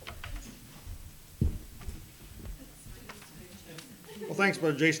thanks,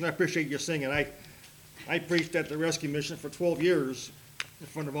 Brother Jason. I appreciate you singing. I preached at the rescue mission for 12 years in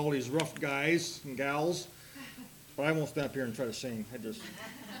front of all these rough guys and gals, but I won't stand up here and try to sing. I'd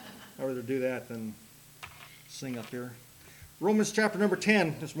rather do that than sing up here. Romans chapter number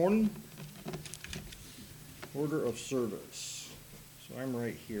 10 this morning. Order of service. So I'm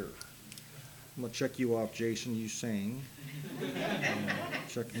right here. I'm going to check you off, Jason. You sang.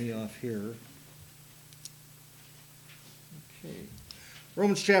 Check me off here. Okay.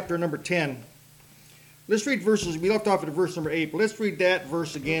 Romans chapter number 10. Let's read verses. We left off at verse number 8, but let's read that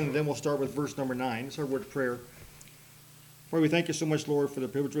verse again, and then we'll start with verse number 9. It's our word of prayer. Father, we thank you so much, Lord, for the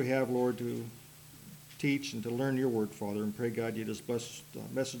privilege we have, Lord, to teach and to learn your word, Father, and pray, God, you just bless the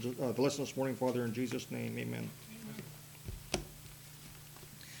lesson this morning, Father, in Jesus' name, amen.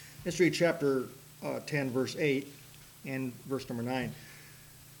 Let's read chapter 10, verse 8 and verse number 9.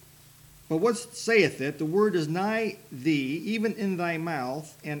 But what saith it? The word is nigh thee, even in thy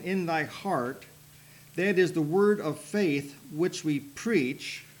mouth and in thy heart. That is the word of faith which we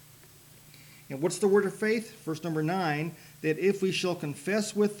preach. And what's the word of faith? Verse number 9, that if we shall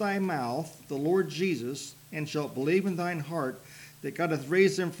confess with thy mouth the Lord Jesus, and shalt believe in thine heart that God hath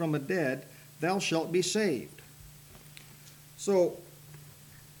raised him from the dead, thou shalt be saved. So,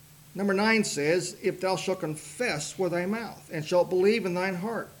 number 9 says, if thou shalt confess with thy mouth, and shalt believe in thine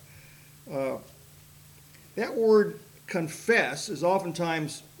heart. That word confess is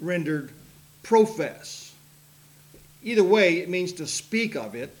oftentimes rendered profess. Either way, it means to speak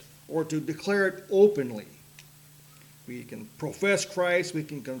of it or to declare it openly. We can profess Christ, we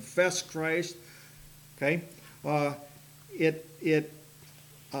can confess Christ. Okay? It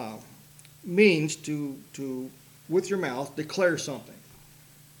means to, with your mouth, declare something.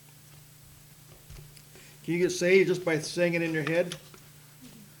 Can you get saved just by saying it in your head?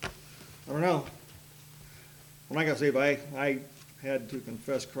 I don't know. When I got saved, I had to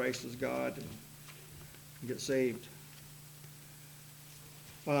confess Christ as God and get saved.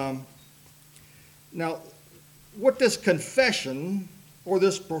 Now, what this confession or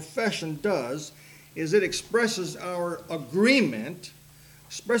this profession does is it expresses our agreement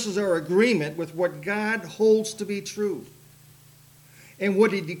with what God holds to be true and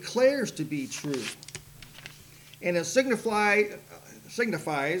what he declares to be true. And it signifies,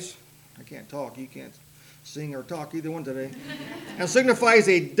 I can't talk, you can't sing or talk, either one today, and signifies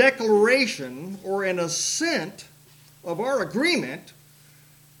a declaration or an assent of our agreement.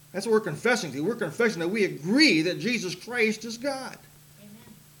 That's what we're confessing to. We're confessing that we agree that Jesus Christ is God. Amen.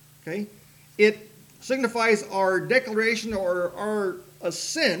 Okay? It signifies our declaration or our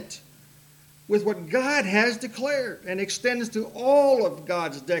assent with what God has declared and extends to all of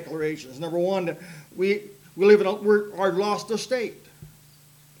God's declarations. Number one, that we live in our lost estate,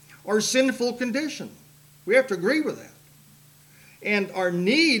 our sinful condition. We have to agree with that. And our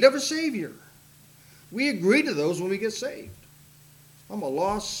need of a Savior. We agree to those when we get saved. I'm a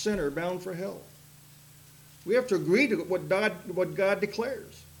lost sinner bound for hell. We have to agree to what God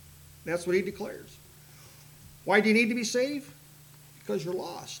declares. That's what he declares. Why do you need to be saved? Because you're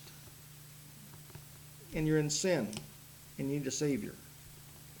lost. And you're in sin. And you need a Savior.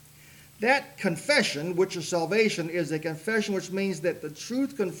 That confession, which is salvation, is a confession which means that the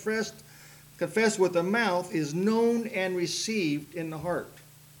truth confessed with the mouth is known and received in the heart.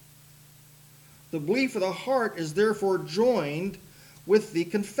 The belief of the heart is therefore joined with the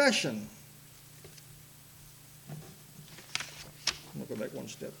confession. I'll go back one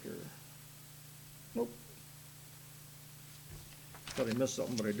step here. Nope. Thought I missed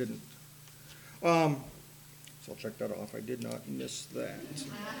something, but I didn't. So I'll check that off. I did not miss that.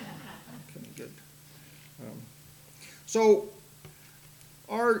 Okay, good. So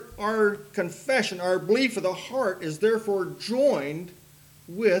our confession, our belief of the heart is therefore joined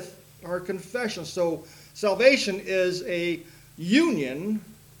with our confession. So salvation is a union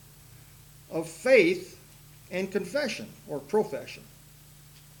of faith and confession or profession.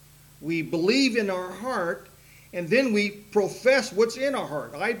 We believe in our heart and then we profess what's in our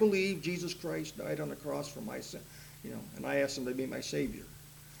heart. I believe Jesus Christ died on the cross for my sin, and I asked him to be my Savior.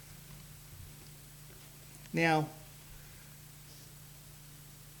 Now,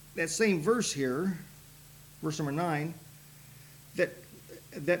 that same verse here, verse number 9,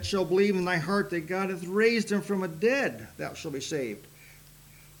 that shall believe in thy heart that God hath raised him from the dead, thou shalt be saved.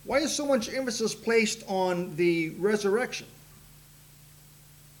 Why is so much emphasis placed on the resurrection?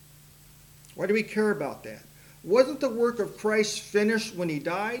 Why do we care about that? Wasn't the work of Christ finished when he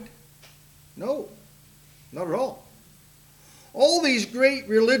died? No, not at all. All these great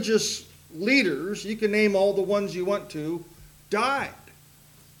religious leaders, you can name all the ones you want to, died.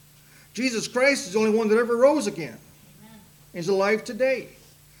 Jesus Christ is the only one that ever rose again. Amen. and is alive today.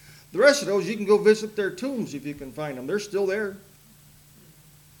 The rest of those, you can go visit their tombs if you can find them. They're still there.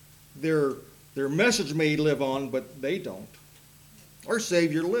 Their message may live on, but they don't. Our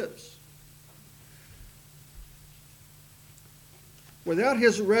Savior lives. Without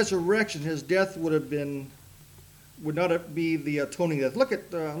his resurrection, his death would not be the atoning death. Look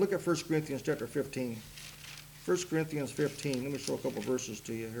at 1 Corinthians chapter 15. 1 Corinthians 15. Let me show a couple verses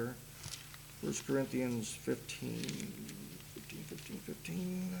to you here. 1 Corinthians 15.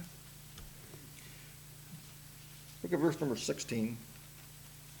 Look at verse number 16.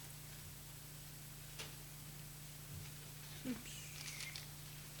 Oops.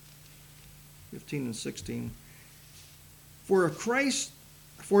 15 and 16. For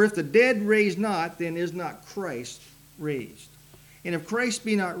if the dead raise not, then is not Christ raised. And if Christ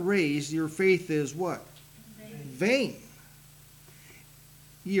be not raised, your faith is what? Vain.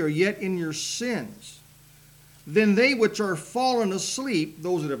 Ye are yet in your sins. Then they which are fallen asleep,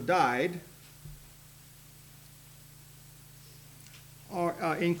 those that have died,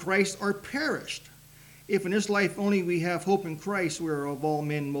 in Christ are perished. If in this life only we have hope in Christ, we are of all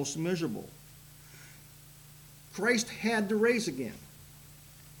men most miserable. Christ had to raise again.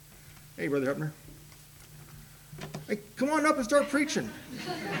 Hey, Brother Hepner. Hey, come on up and start preaching.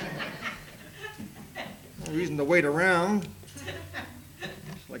 No reason to wait around.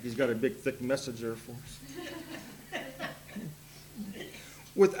 It's like he's got a big, thick message there for us.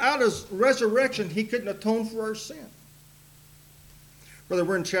 Without his resurrection, he couldn't atone for our sin. Brother,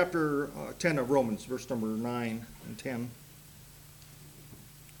 we're in chapter 10 of Romans, verse number 9 and 10.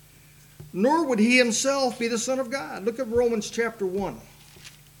 Nor would he himself be the Son of God. Look at Romans chapter 1.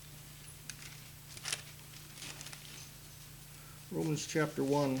 Romans chapter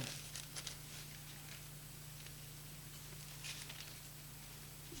 1.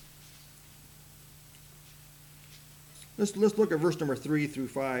 Let's look at verse number 3 through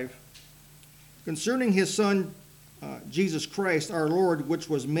 5. Concerning his Son, Jesus Christ, our Lord, which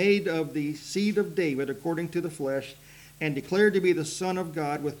was made of the seed of David according to the flesh, and declared to be the Son of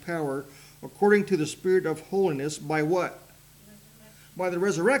God with power, according to the Spirit of holiness, by what? By the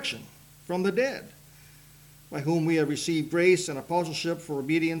resurrection from the dead, by whom we have received grace and apostleship for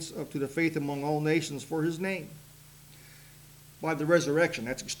obedience up to the faith among all nations for his name. By the resurrection.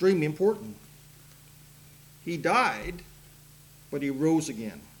 That's extremely important. He died, but he rose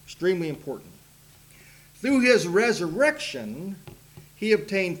again. Extremely important. Through his resurrection, he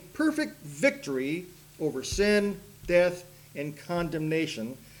obtained perfect victory over sin, death, and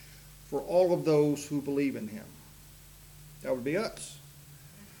condemnation for all of those who believe in him. That would be us.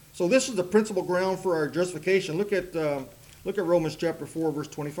 So this is the principal ground for our justification. Look at Romans chapter 4, verse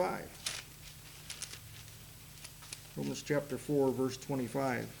 25. Romans chapter 4, verse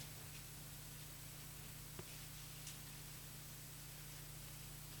 25.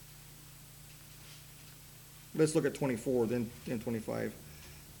 Let's look at 24, then 25.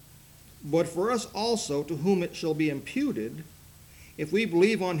 But for us also, to whom it shall be imputed, if we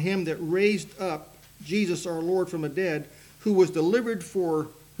believe on him that raised up Jesus our Lord from the dead, who was delivered for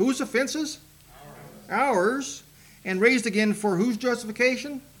whose offenses? Ours. And raised again for whose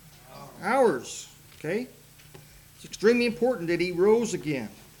justification? Ours. Okay? It's extremely important that he rose again.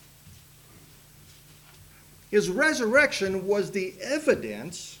 His resurrection was the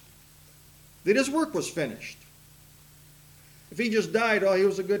evidence that his work was finished. If he just died, oh, he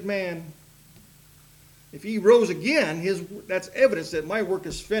was a good man. If he rose again, that's evidence that my work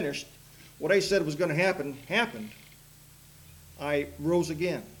is finished. What I said was going to happen, happened. I rose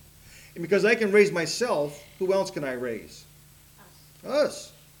again. And because I can raise myself, who else can I raise?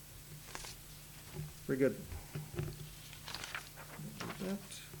 Us. Very good.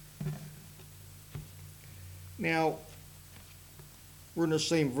 Now, we're in the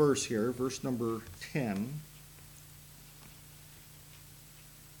same verse here, verse number 10.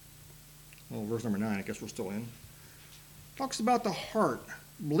 Well, verse number 9, I guess we're still in. Talks about the heart.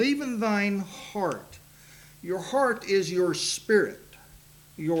 Believe in thine heart. Your heart is your spirit,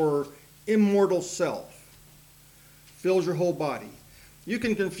 your immortal self. Fills your whole body. You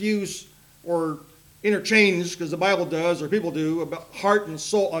can confuse or interchange, because the Bible does, or people do, about heart and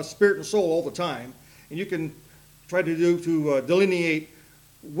soul, spirit and soul all the time. And you can try to delineate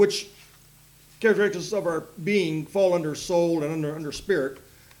which characteristics of our being fall under soul and under spirit.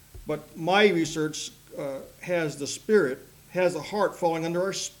 But my research has the heart falling under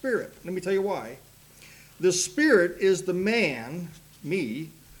our spirit. Let me tell you why. The spirit is the man, me,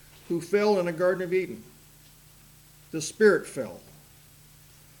 who fell in the Garden of Eden. The spirit fell.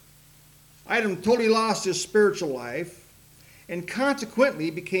 Adam totally lost his spiritual life and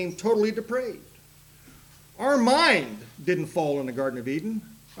consequently became totally depraved. Our mind didn't fall in the Garden of Eden.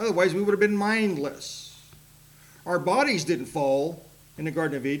 Otherwise, we would have been mindless. Our bodies didn't fall in the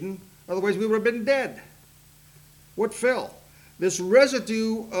Garden of Eden. Otherwise, we would have been dead. What fell? This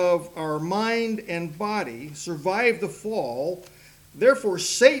residue of our mind and body survived the fall. Therefore,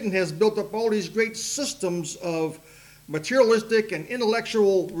 Satan has built up all these great systems of materialistic and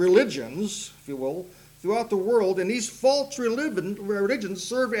intellectual religions, if you will, throughout the world. And these false religions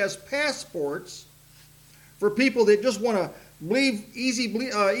serve as passports for people that just want to believe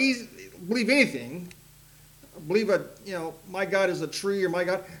anything. Believe my God is a tree, or my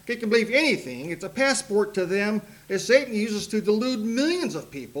God. They can believe anything. It's a passport to them that Satan uses to delude millions of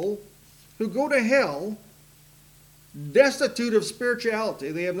people who go to hell destitute of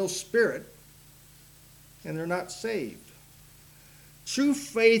spirituality. They have no spirit, and they're not saved. True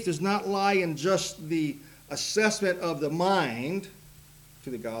faith does not lie in just the assessment of the mind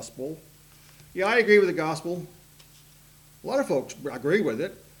to the gospel. Yeah, I agree with the gospel. A lot of folks agree with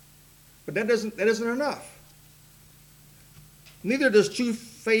it, but that isn't enough. Neither does true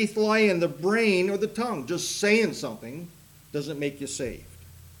faith lie in the brain or the tongue. Just saying something doesn't make you saved.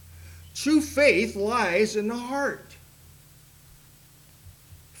 True faith lies in the heart.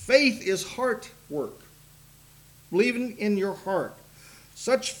 Faith is heart work. Believing in your heart.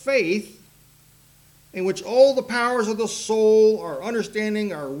 Such faith in which all the powers of the soul, our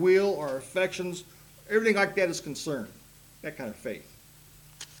understanding, our will, our affections, everything like that is concerned. That kind of faith.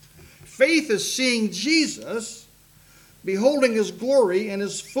 Faith is seeing Jesus, beholding his glory and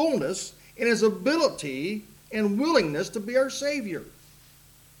his fullness and his ability and willingness to be our Savior.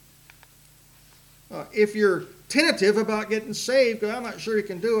 If you're tentative about getting saved, because I'm not sure you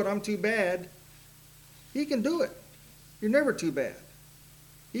can do it, I'm too bad, he can do it. You're never too bad.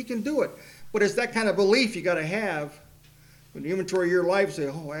 He can do it. But it's that kind of belief you got to have when you inventory your life and say,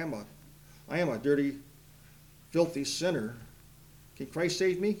 oh, I am a dirty, filthy sinner. Can Christ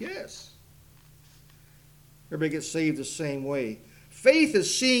save me? Yes. Everybody gets saved the same way. Faith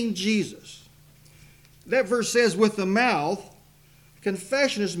is seeing Jesus. That verse says, with the mouth,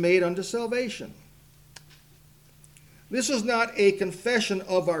 confession is made unto salvation. This is not a confession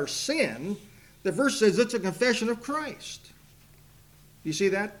of our sin. The verse says it's a confession of Christ. Do you see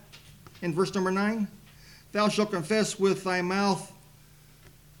that in verse number 9? Thou shalt confess with thy mouth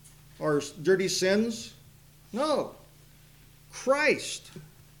our dirty sins. No. Christ.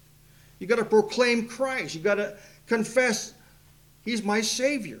 You got to proclaim Christ. You got to confess he's my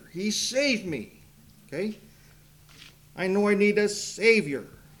Savior. He saved me. Okay? I know I need a Savior.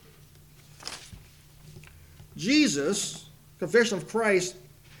 Jesus, confession of Christ,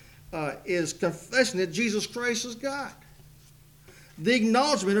 is confessing that Jesus Christ is God. The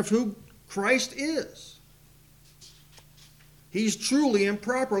acknowledgement of who Christ is. He's truly and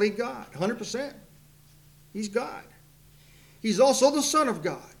properly God, 100%. He's God. He's also the Son of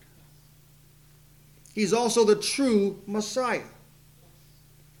God. He's also the true Messiah.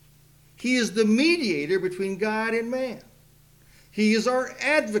 He is the mediator between God and man. He is our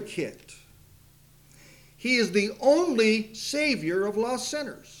advocate. He is the only Savior of lost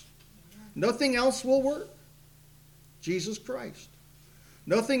sinners. Nothing else will work. Jesus Christ.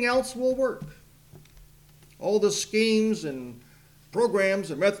 Nothing else will work. All the schemes and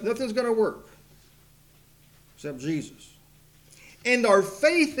programs and methods, nothing's going to work except Jesus. And our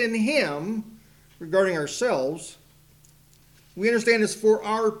faith in him regarding ourselves, we understand is for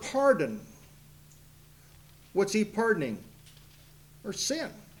our pardon. What's he pardoning? Our sin.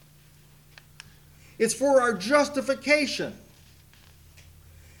 It's for our justification.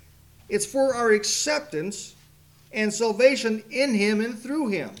 It's for our acceptance and salvation in him and through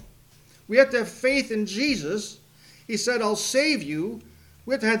him. We have to have faith in Jesus. He said, I'll save you.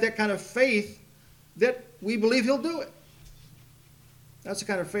 We have to have that kind of faith that we believe he'll do it. That's the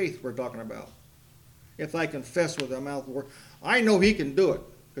kind of faith we're talking about. If I confess with my mouth the word, I know he can do it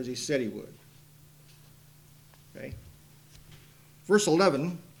because he said he would. Okay? Verse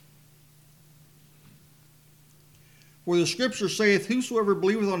 11. For the scripture saith, whosoever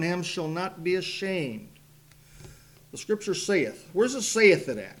believeth on him shall not be ashamed. The scripture saith. Where's it saith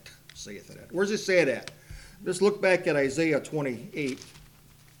it at? Saith it at. Where's it say it at? Let's look back at Isaiah 28.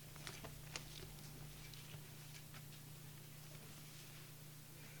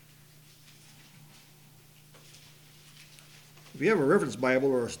 If you have a reference Bible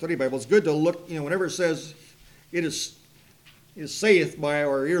or a study Bible, it's good to look, whenever it says it is saith by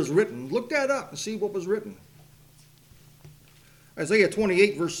or it is written, look that up and see what was written. Isaiah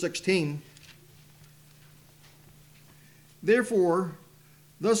 28, verse 16. Therefore,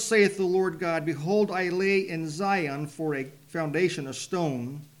 thus saith the Lord God, behold, I lay in Zion for a foundation a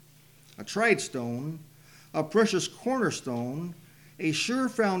stone, a tried stone, a precious cornerstone, a sure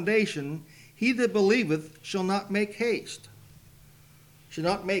foundation, he that believeth shall not make haste. Shall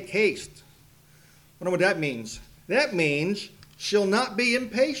not make haste. I wonder what that means. That means shall not be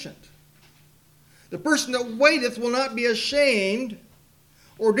impatient. The person that waiteth will not be ashamed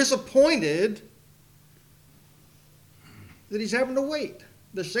or disappointed that he's having to wait.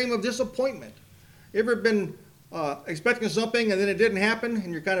 The shame of disappointment. You ever been expecting something and then it didn't happen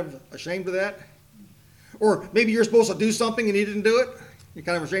and you're kind of ashamed of that? Or maybe you're supposed to do something and you didn't do it. You're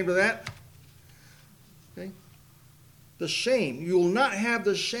kind of ashamed of that. Okay? The shame. You will not have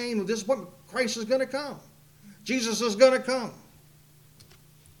the shame of disappointment. Christ is going to come. Jesus is going to come.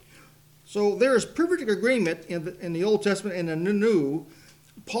 So there is perfect agreement in the Old Testament and in the New.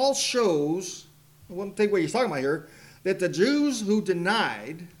 Paul shows, I want to take what he's talking about here, that the Jews who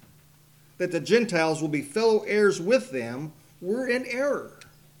denied that the Gentiles will be fellow heirs with them were in error.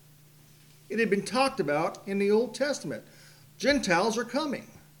 It had been talked about in the Old Testament. Gentiles are coming.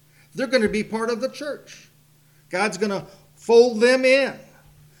 They're going to be part of the church. God's going to fold them in.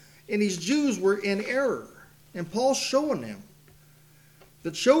 And these Jews were in error. And Paul's showing them.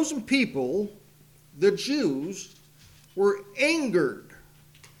 The chosen people, the Jews, were angered.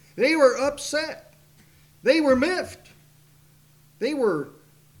 They were upset. They were miffed. They were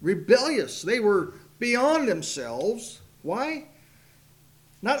rebellious. They were beyond themselves. Why?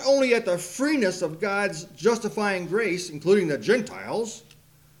 Not only at the freeness of God's justifying grace, including the Gentiles,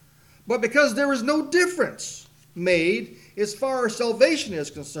 but because there is no difference made as far as salvation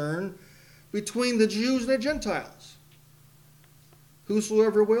is concerned between the Jews and the Gentiles.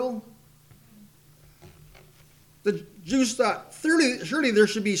 Whosoever will. The Jews thought, surely there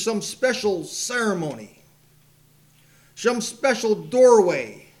should be some special ceremony, some special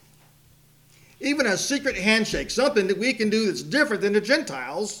doorway, even a secret handshake, something that we can do that's different than the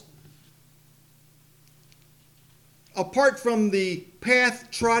Gentiles, apart from the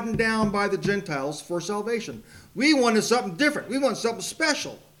path trodden down by the Gentiles for salvation. We wanted something different. We want something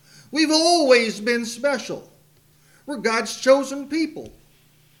special. We've always been special. We're God's chosen people.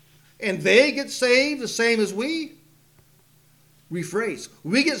 And they get saved the same as we? Rephrase.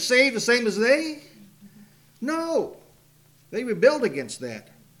 We get saved the same as they? No. They rebelled against that.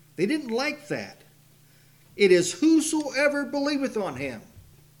 They didn't like that. It is whosoever believeth on him.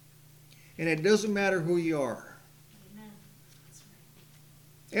 And it doesn't matter who you are. Amen. That's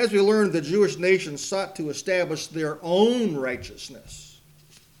right. As we learned, the Jewish nation sought to establish their own righteousness.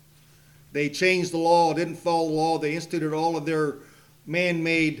 They changed the law, didn't follow the law. They instituted all of their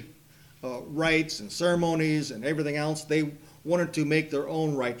man-made rites and ceremonies and everything else. They wanted to make their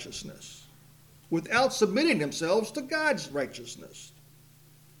own righteousness without submitting themselves to God's righteousness.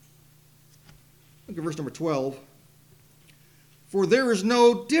 Look at verse number 12. For there is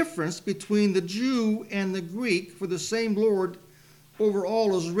no difference between the Jew and the Greek, for the same Lord over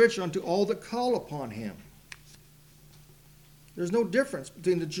all is rich unto all that call upon him. There's no difference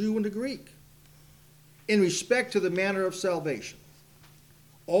between the Jew and the Greek in respect to the manner of salvation.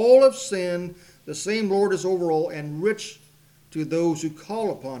 All have sinned, the same Lord is over all, and rich to those who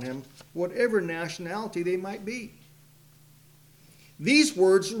call upon him, whatever nationality they might be. These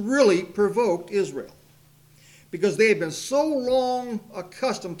words really provoked Israel because they had been so long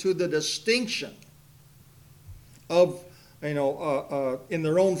accustomed to the distinction of, in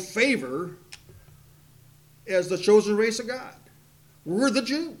their own favor as the chosen race of God. We're the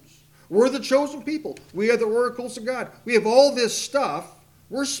Jews. We're the chosen people. We are the oracles of God. We have all this stuff.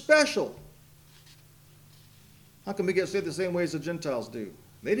 We're special. How can we get saved the same way as the Gentiles do?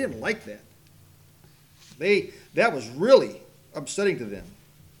 They didn't like that. That was really upsetting to them.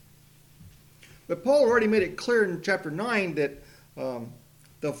 But Paul already made it clear in chapter 9 that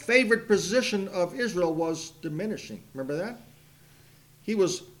the favored position of Israel was diminishing. Remember that? He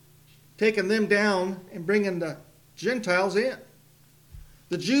was taking them down and bringing the Gentiles in.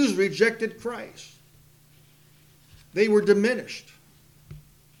 The Jews rejected Christ. They were diminished.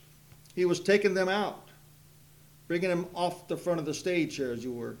 He was taking them out, bringing them off the front of the stage here, as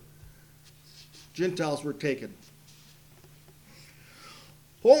you were. Gentiles were taken.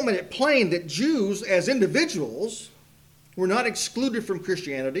 Paul made it plain that Jews, as individuals, were not excluded from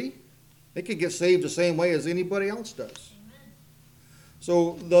Christianity. They could get saved the same way as anybody else does. Amen.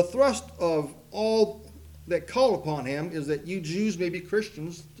 So the thrust of all that call upon him is that you Jews may be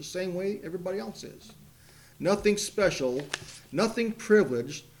Christians the same way everybody else is. Nothing special, nothing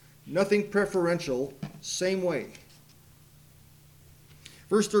privileged, nothing preferential, same way.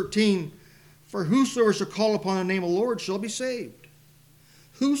 Verse 13, for whosoever shall call upon the name of the Lord shall be saved.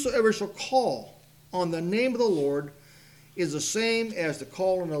 Whosoever shall call on the name of the Lord is the same as to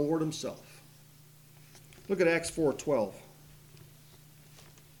call on the Lord himself. Look at Acts 4:12.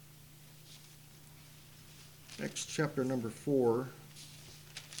 Acts chapter number 4,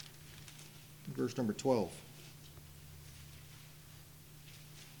 verse number 12.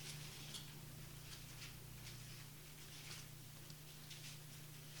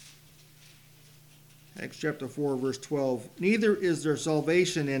 Acts chapter 4, verse 12. Neither is there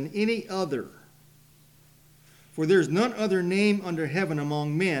salvation in any other, for there is none other name under heaven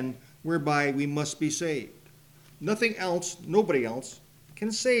among men whereby we must be saved. Nothing else, nobody else,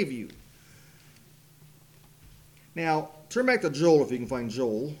 can save you. Now, turn back to Joel if you can find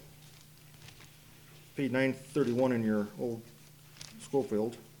Joel. Page 931 in your old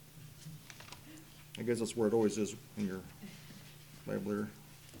Schofield. I guess that's where it always is in your Bible there.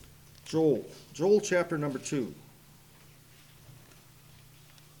 Joel chapter number 2.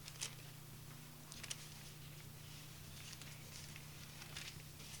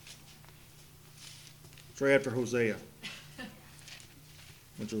 It's right after Hosea,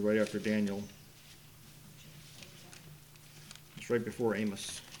 which is right after Daniel. It's right before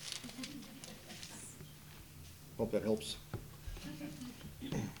Amos. Hope that helps.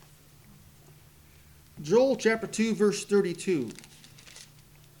 Joel chapter 2, verse 32.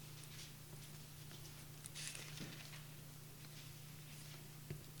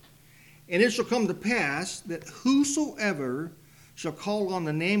 And it shall come to pass that whosoever shall call on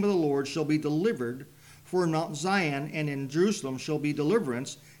the name of the Lord shall be delivered, for in Mount Zion and in Jerusalem shall be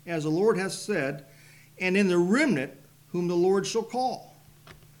deliverance, as the Lord hath said, and in the remnant whom the Lord shall call.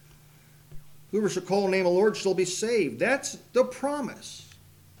 Whoever shall call the name of the Lord shall be saved. That's the promise.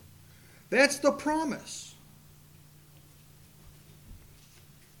 That's the promise.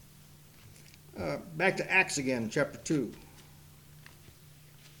 Back to Acts again, chapter 2.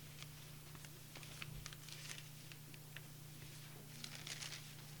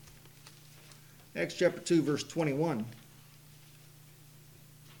 Acts chapter 2, verse 21.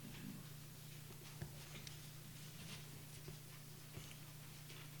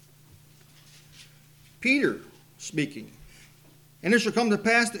 Peter speaking. And it shall come to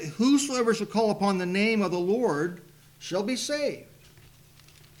pass that whosoever shall call upon the name of the Lord shall be saved.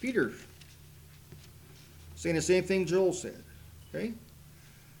 Peter saying the same thing Joel said. Okay?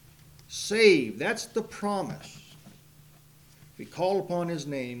 Saved. That's the promise. If we call upon his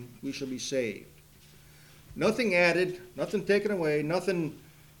name, we shall be saved. Nothing added, nothing taken away, nothing,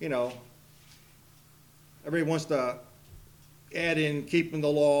 everybody wants to add in keeping the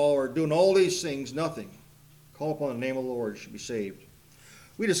law or doing all these things, nothing. Call upon the name of the Lord, you should be saved.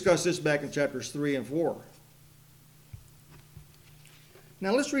 We discussed this back in chapters 3 and 4.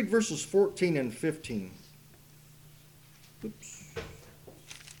 Now let's read verses 14 and 15. Oops.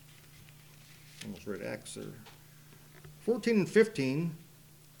 Almost read Acts there. 14 and 15.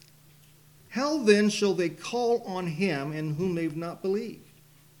 How then shall they call on him in whom they've not believed?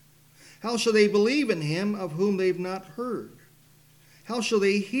 How shall they believe in him of whom they've not heard? How shall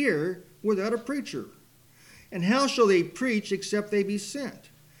they hear without a preacher? And how shall they preach except they be sent?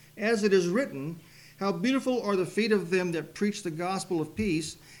 As it is written, how beautiful are the feet of them that preach the gospel of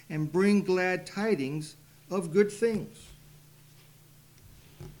peace and bring glad tidings of good things.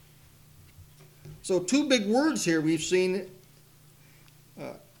 So two big words here we've seen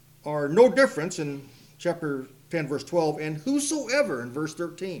are no difference in chapter 10, verse 12, and whosoever in verse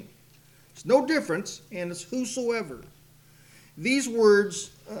 13. It's no difference, and it's whosoever. These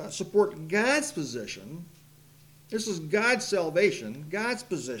words support God's position. This is God's salvation, God's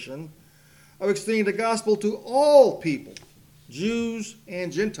position of extending the gospel to all people, Jews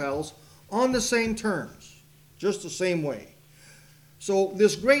and Gentiles, on the same terms, just the same way. So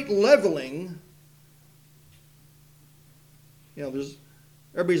this great leveling,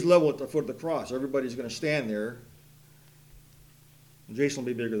 everybody's level at the foot of the cross. Everybody's going to stand there. Jason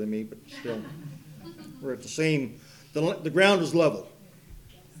will be bigger than me, but still, we're at the same. The ground is level.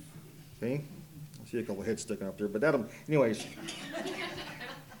 Okay, I see a couple of heads sticking up there, but anyways.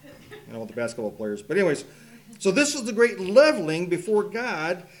 I don't want the basketball players, but anyways. So this is the great leveling before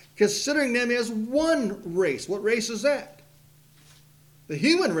God, considering them as one race. What race is that? The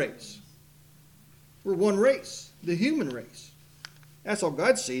human race. We're one race, the human race. That's how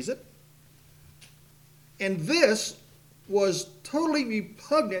God sees it. And this was totally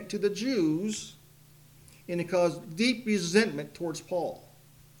repugnant to the Jews, and it caused deep resentment towards Paul.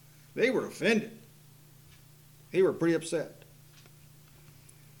 They were offended. They were pretty upset.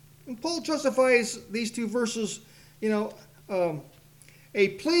 And Paul justifies these two verses, a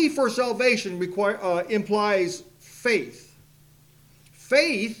plea for salvation implies faith.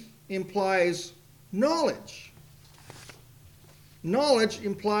 Faith implies knowledge. Knowledge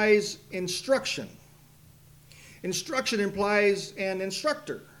implies instruction. Instruction implies an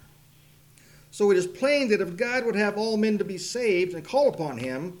instructor. So it is plain that if God would have all men to be saved and call upon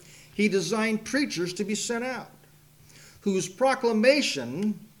him, he designed preachers to be sent out, whose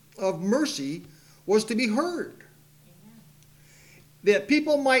proclamation of mercy was to be heard. Amen. That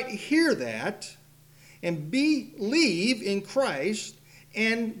people might hear that and believe in Christ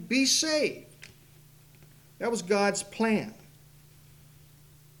and be saved. That was God's plan.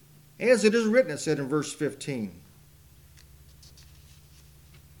 As it is written, it said in verse 15.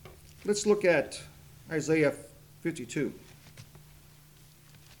 Let's look at Isaiah 52.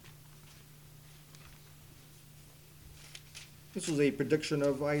 This was a prediction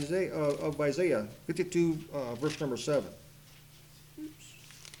of Isaiah 52, verse number 7.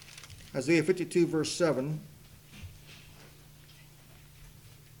 Isaiah 52, verse 7.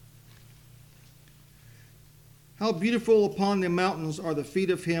 How beautiful upon the mountains are the feet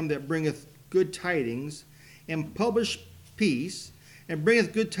of him that bringeth good tidings, and publish peace, and bring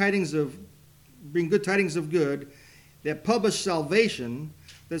good tidings of good, that publish salvation,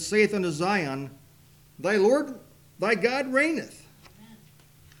 that saith unto Zion, Thy Lord, thy God reigneth. Amen.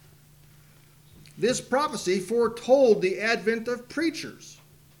 This prophecy foretold the advent of preachers,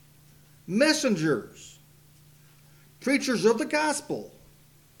 messengers, preachers of the gospel.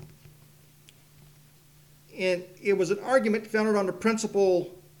 And it was an argument founded on the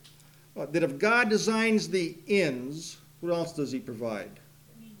principle that if God designs the ends, what else does he provide?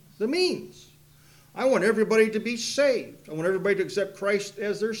 The means. I want everybody to be saved. I want everybody to accept Christ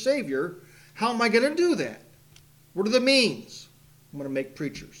as their Savior. How am I going to do that? What are the means? I'm going to make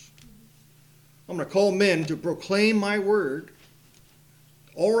preachers. I'm going to call men to proclaim my word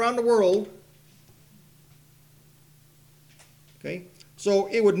all around the world. Okay? So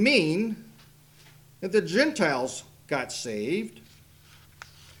it would mean that the Gentiles got saved.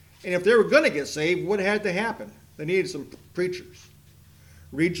 And if they were going to get saved, what had to happen? They needed some preachers.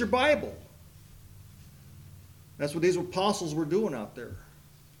 Read your Bible. That's what these apostles were doing out there.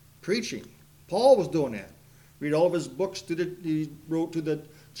 Preaching. Paul was doing that. Read all of his books he wrote to the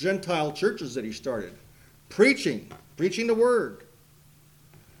Gentile churches that he started. Preaching the word.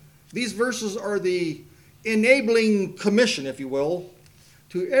 These verses are the enabling commission, if you will,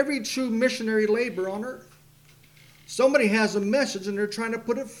 to every true missionary labor on earth. Somebody has a message and they're trying to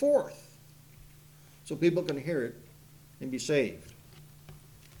put it forth so people can hear it and be saved.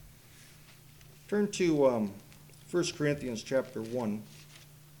 Turn to 1 Corinthians chapter 1.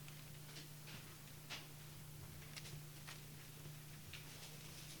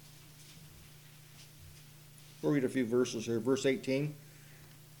 We'll read a few verses here. Verse 18.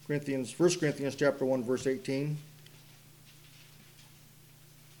 1 Corinthians chapter 1, verse 18.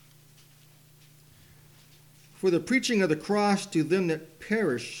 For the preaching of the cross to them that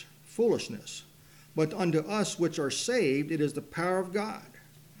perish, foolishness, but unto us which are saved, it is the power of God.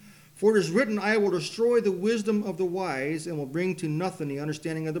 For it is written, I will destroy the wisdom of the wise, and will bring to nothing the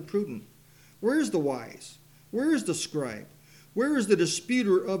understanding of the prudent. Where is the wise? Where is the scribe? Where is the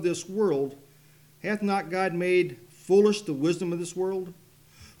disputer of this world? Hath not God made foolish the wisdom of this world?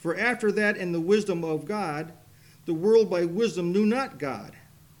 For after that, in the wisdom of God, the world by wisdom knew not God.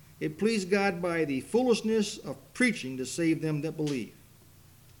 It pleased God by the foolishness of preaching to save them that believe.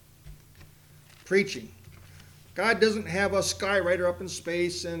 Preaching. God doesn't have a skywriter up in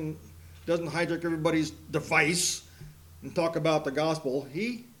space and doesn't hijack everybody's device and talk about the gospel.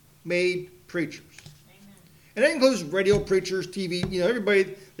 He made preachers. Amen. And that includes radio preachers, TV,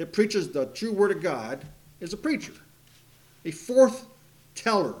 everybody that preaches the true word of God is a preacher. A forth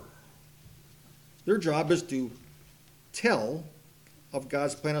teller. Their job is to tell of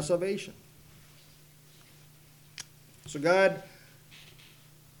God's plan of salvation. So God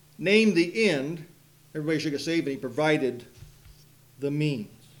named the end, everybody should get saved, and he provided the means.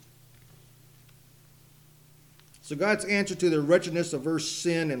 So God's answer to the wretchedness of earth's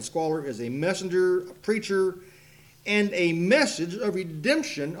sin and squalor is a messenger, a preacher, and a message of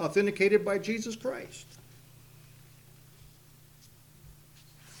redemption authenticated by Jesus Christ.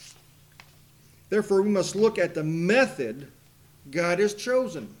 Therefore, we must look at the method God has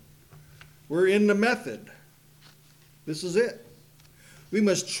chosen. We're in the method. This is it. We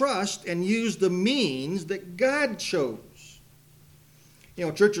must trust and use the means that God chose.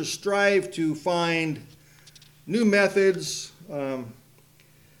 Churches strive to find new methods,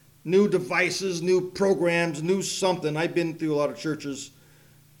 new devices, new programs, new something. I've been through a lot of churches.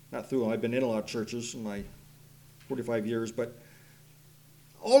 I've been in a lot of churches in my 45 years, but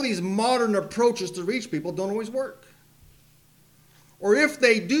all these modern approaches to reach people don't always work. Or if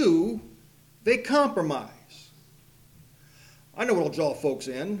they do, they compromise. I know what'll draw folks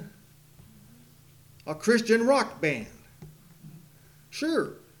in. a Christian rock band.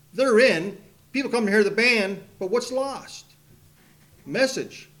 Sure, they're in. People come to hear the band, but what's lost?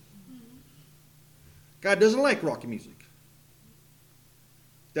 Message. God doesn't like rocky music.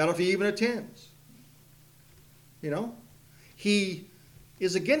 Doubt if he even attends. You know? He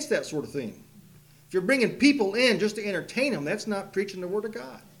is against that sort of thing. If you're bringing people in just to entertain them, that's not preaching the Word of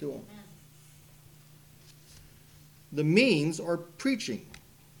God to them. The means are preaching.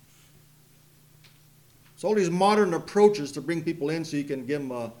 So all these modern approaches to bring people in so you can give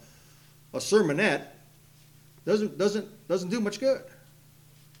them a sermonette doesn't do much good.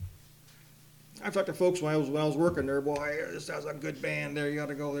 I've talked to folks when I was working there, boy, this has a good band there, you got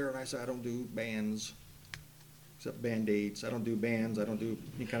to go there. And I said, I don't do bands, except Band-Aids. I don't do bands. I don't do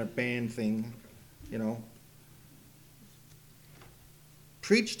any kind of band thing, you know.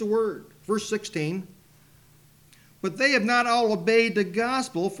 Preach the word. Verse 16. But they have not all obeyed the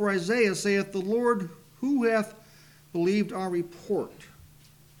gospel, for Isaiah saith, the Lord, who hath believed our report?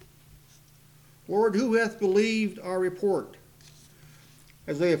 Lord, who hath believed our report?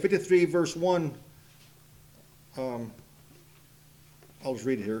 Isaiah 53, verse 1. I'll just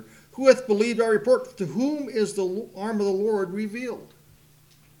read it here. Who hath believed our report? To whom is the arm of the Lord revealed?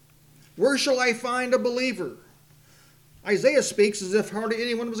 Where shall I find a believer? Isaiah speaks as if hardly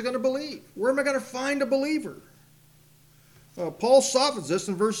anyone was going to believe. Where am I going to find a believer? Paul softens this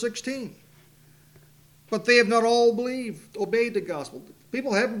in verse 16. But they have not all obeyed the gospel.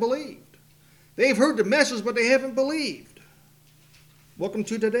 People haven't believed. They've heard the message, but they haven't believed. Welcome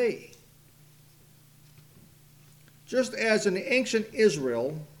to today. Just as in ancient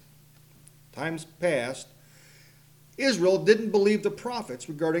Israel, times past, Israel didn't believe the prophets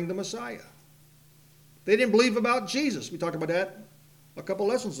regarding the Messiah. They didn't believe about Jesus. We talked about that a couple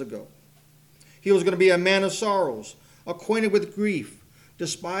lessons ago. He was going to be a man of sorrows, acquainted with grief,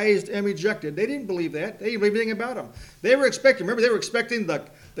 despised and rejected. They didn't believe that. They didn't believe anything about him. They were expecting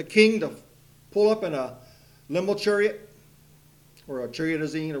the king to pull up in a limo chariot, or a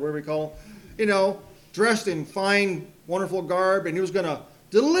chariotazine, or whatever we call them, dressed in fine, wonderful garb, and he was going to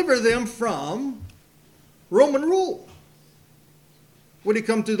deliver them from Roman rule. What did he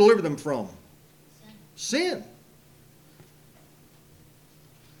come to deliver them from? Sin.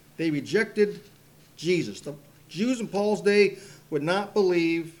 They rejected Jesus. The Jews in Paul's day would not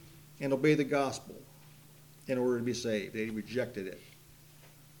believe and obey the gospel in order to be saved. They rejected it.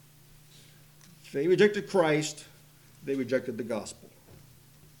 They rejected Christ. They rejected the gospel.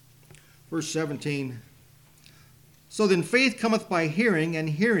 Verse 17. So then faith cometh by hearing, and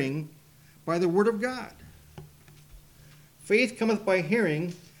hearing by the word of God. Faith cometh by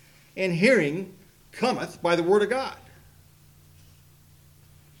hearing, and hearing cometh by the word of God.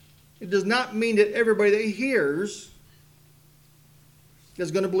 It does not mean that everybody that hears is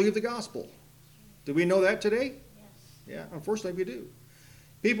going to believe the gospel. Do we know that today? Yes. Yeah, unfortunately we do.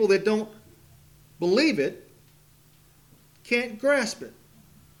 People that don't believe it can't grasp it,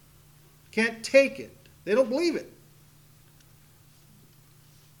 can't take it. They don't believe it.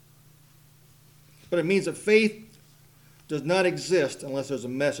 But it means that faith does not exist unless there's a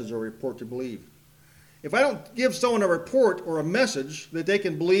message or a report to believe. If I don't give someone a report or a message that they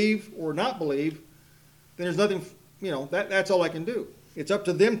can believe or not believe, then there's nothing, that's all I can do. It's up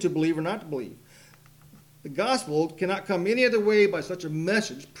to them to believe or not to believe. The gospel cannot come any other way by such a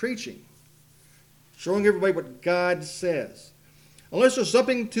message, preaching, showing everybody what God says. Unless there's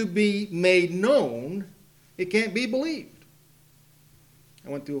something to be made known, it can't be believed. I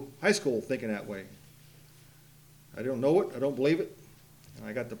went through high school thinking that way. I don't know it, I don't believe it, and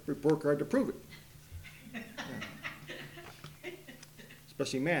I got the report card to prove it. Yeah.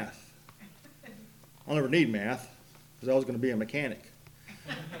 Especially math. I'll never need math because I was going to be a mechanic.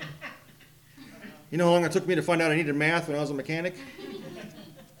 You know how long it took me to find out I needed math when I was a mechanic?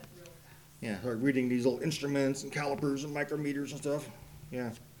 Yeah, I started reading these little instruments and calipers and micrometers and stuff.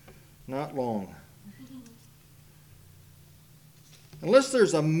 Yeah, not long. Unless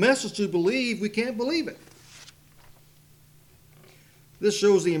there's a message to believe, we can't believe it. This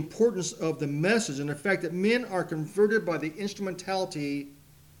shows the importance of the message and the fact that men are converted by the instrumentality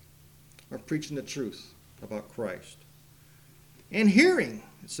of preaching the truth about Christ. And hearing,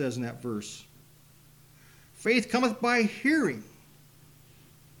 it says in that verse. Faith cometh by hearing.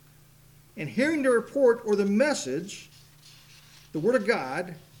 And hearing the report or the message, the Word of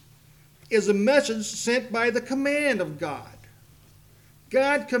God, is a message sent by the command of God.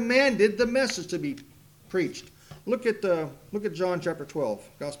 God commanded the message to be preached. Look at John chapter 12,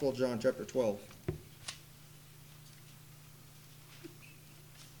 Gospel of John chapter 12.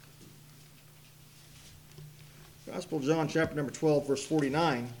 Gospel of John chapter number 12, verse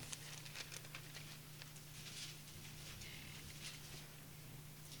 49.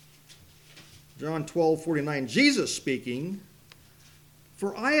 John 12:49, Jesus speaking,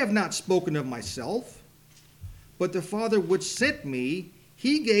 "For I have not spoken of myself, but the Father which sent me,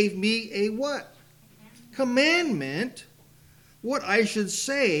 he gave me a" what? Commandment, what I should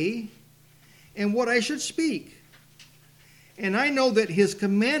say and what I should speak. And I know that his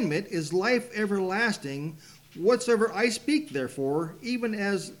commandment is life everlasting. Whatsoever I speak, therefore, even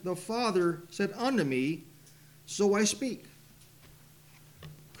as the Father said unto me, so I speak.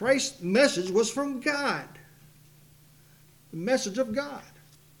 Christ's message was from God. The message of God.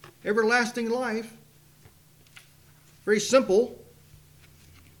 Everlasting life. Very simple.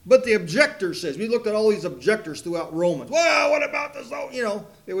 But the objector says, we looked at all these objectors throughout Romans. Well, what about this? You know,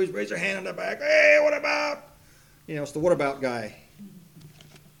 they always raise their hand in the back. Hey, what about? You know, it's the what about guy.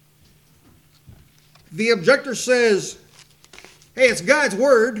 The objector says, hey, it's God's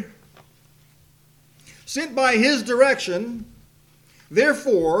word, sent by his direction.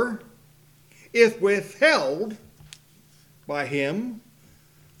 Therefore, if withheld by him,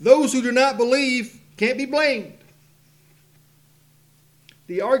 those who do not believe can't be blamed.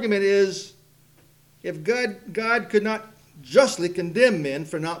 The argument is, if God could not justly condemn men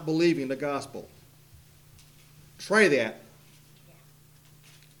for not believing the gospel. Try that.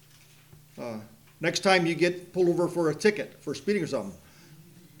 Next time you get pulled over for a ticket for speeding or something,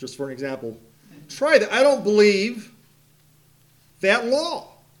 just for an example, try that. I don't believe that law.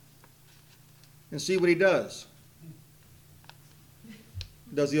 And see what he does.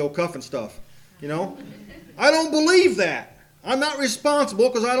 Does the old cuffing stuff, you know? I don't believe that. I'm not responsible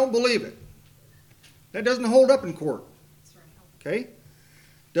because I don't believe it. That doesn't hold up in court. Okay?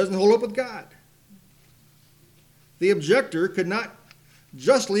 Doesn't hold up with God. The objector could not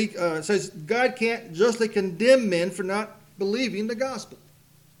justly, says God can't justly condemn men for not believing the gospel.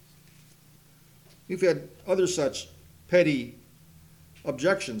 We've had other such petty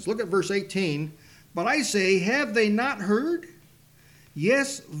objections. Look at verse 18. But I say, have they not heard?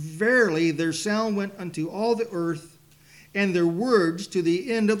 Yes, verily, their sound went unto all the earth, and their words to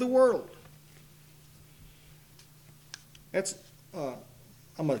the end of the world. That's,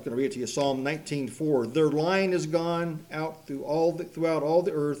 I'm not going to read it to you, Psalm 19:4. Their line is gone out throughout all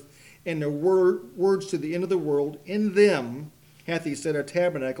the earth, and their words to the end of the world. In them hath he set a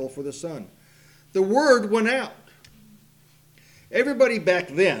tabernacle for the sun. The word went out. Everybody back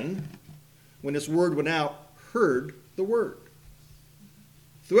then, when this word went out, heard the word.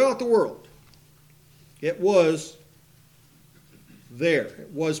 Throughout the world, it was there. It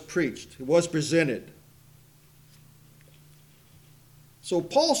was preached. It was presented. So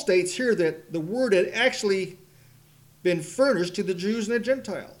Paul states here that the word had actually been furnished to the Jews and the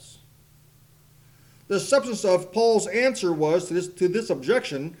Gentiles. The substance of Paul's answer was to this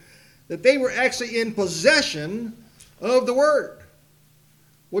objection that they were actually in possession of the word.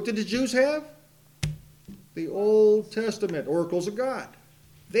 What did the Jews have? The Old Testament, oracles of God.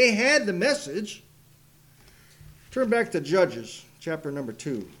 They had the message. Turn back to Judges, chapter number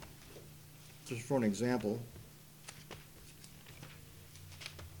 2, just for an example.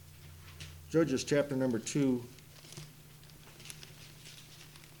 Judges, chapter number 2.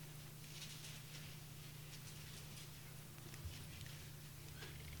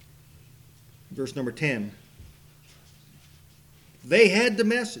 Verse number 10. They had the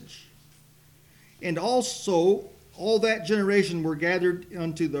message. And also all that generation were gathered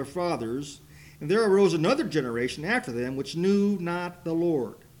unto their fathers, and there arose another generation after them, which knew not the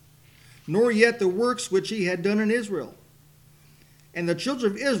Lord, nor yet the works which he had done in Israel. And the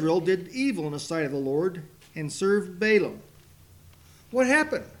children of Israel did evil in the sight of the Lord, and served Balaam. What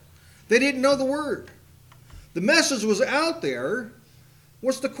happened? They didn't know the word. The message was out there.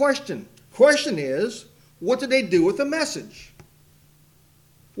 What's the question? Question is, what did they do with the message?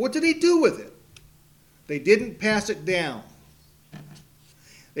 What did they do with it? They didn't pass it down.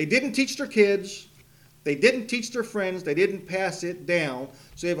 They didn't teach their kids. They didn't teach their friends. They didn't pass it down.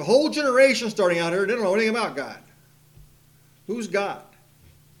 So you have a whole generation starting out here that don't know anything about God. Who's God?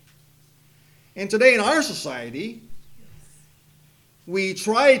 And today in our society, we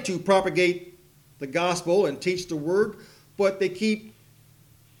try to propagate the gospel and teach the word, but the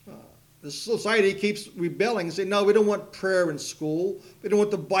society keeps rebelling and saying, no, we don't want prayer in school. We don't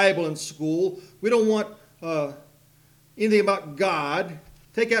want the Bible in school. We don't want anything about God.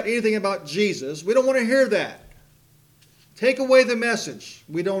 Take out anything about Jesus. We don't want to hear that. Take away the message.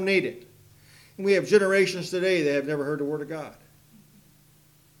 We don't need it. And we have generations today that have never heard the word of God.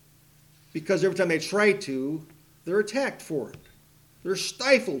 Because every time they try to, they're attacked for it. They're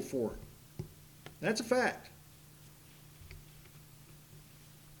stifled for it. That's a fact.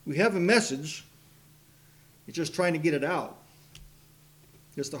 We have a message. It's just trying to get it out.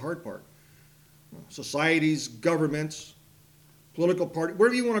 That's the hard part. societies, governments, political party,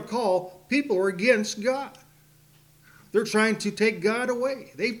 whatever you want to call, people are against God. They're trying to take God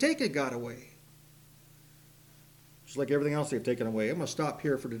away. They've taken God away. Just like everything else they've taken away. I'm going to stop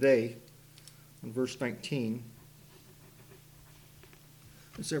here for today in verse 19.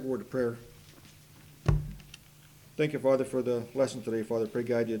 Let's have a word of prayer. Thank you, Father, for the lesson today, Father. Pray,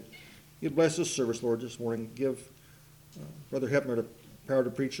 God, you'd bless this service, Lord, this morning. Give Brother Hepner the power to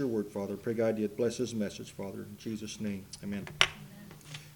preach your word, Father. Pray, God, you'd bless his message, Father. In Jesus' name, amen.